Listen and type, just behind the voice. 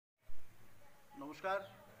নমস্কার,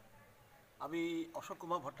 আমি অশোক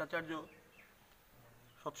কুমার ভট্টাচার্য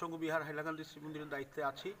সৎসঙ বিহার হাইলাকান্দি শ্রী মন্দিরের দায়িত্বে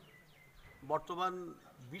আছি। বর্তমান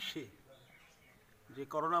বিশ্বে যে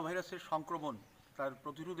করোনা ভাইরাসের সংক্রমণ তার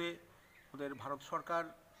প্রতিরোধে আমাদের ভারত সরকার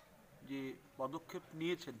যে পদক্ষেপ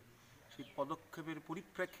নিয়েছেন সেই পদক্ষেপের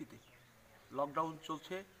পরিপ্রেক্ষিতে লকডাউন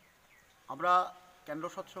চলছে। আমরা কেন্দ্র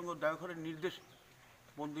সৎসঙ্গ দেওঘরের নির্দেশে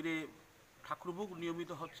মন্দিরে ঠাকুরভোগ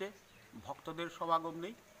নিয়মিত হচ্ছে, ভক্তদের সমাগম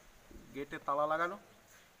নেই, গেটে তালা লাগানো।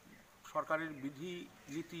 সরকারের বিধি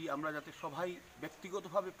নীতি আমরা যাতে সবাই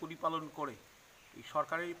ব্যক্তিগতভাবে পরিপালন করে এই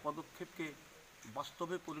সরকারের পদক্ষেপকে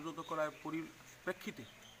বাস্তবে পরিণত করার পরিপ্রেক্ষিতে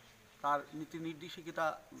তার নীতি নির্দেশিকা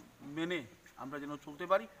মেনে আমরা যেন চলতে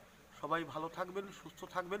পারি। সবাই ভালো থাকবেন, সুস্থ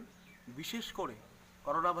থাকবেন। বিশেষ করে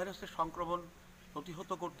করোনা ভাইরাসের সংক্রমণ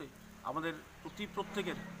প্রতিহত করতে আমাদের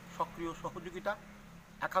প্রত্যেকের সক্রিয় সহযোগিতা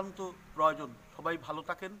একান্ত প্রয়োজন। সবাই ভালো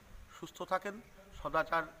থাকেন, সুস্থ থাকেন,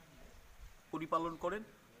 সদাচার পরিপালন করেন,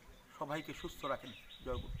 সবাইকে সুস্থ রাখেন।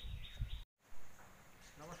 জয় গুরু।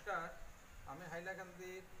 নমস্কার, আমি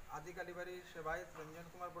হাইলাকান্দির আদিকালীবাড়ির সেবায়ত রঞ্জন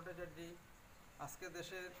কুমার ভট্টাচার্য। আজকে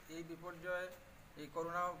দেশের এই বিপর্যয়, এই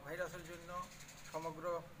করোনা ভাইরাসের জন্য সমগ্র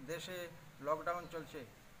দেশে লকডাউন চলছে।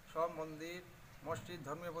 সব মন্দির, মসজিদ,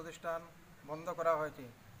 ধর্মীয় প্রতিষ্ঠান বন্ধ করা হয়েছে।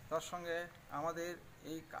 তার সঙ্গে আমাদের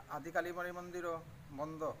এই আদিকালীবাড়ি মন্দিরও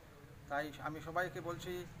বন্ধ। তাই আমি সবাইকে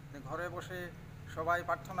বলছি যে ঘরে বসে সবাই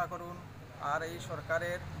প্রার্থনা করুন, আর এই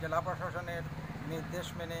সরকারের জেলা প্রশাসনের নির্দেশ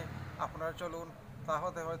মেনে আপনারা চলুন।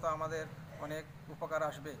 তাহলে হয়তো আমাদের অনেক উপকার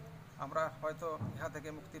আসবে, আমরা হয়তো ইহা থেকে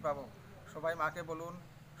মুক্তি পাব। সবাই মাকে বলুন,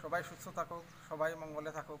 সবাই সুস্থ থাকুক, সবাই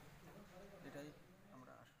মঙ্গলে থাকুক, এটাই।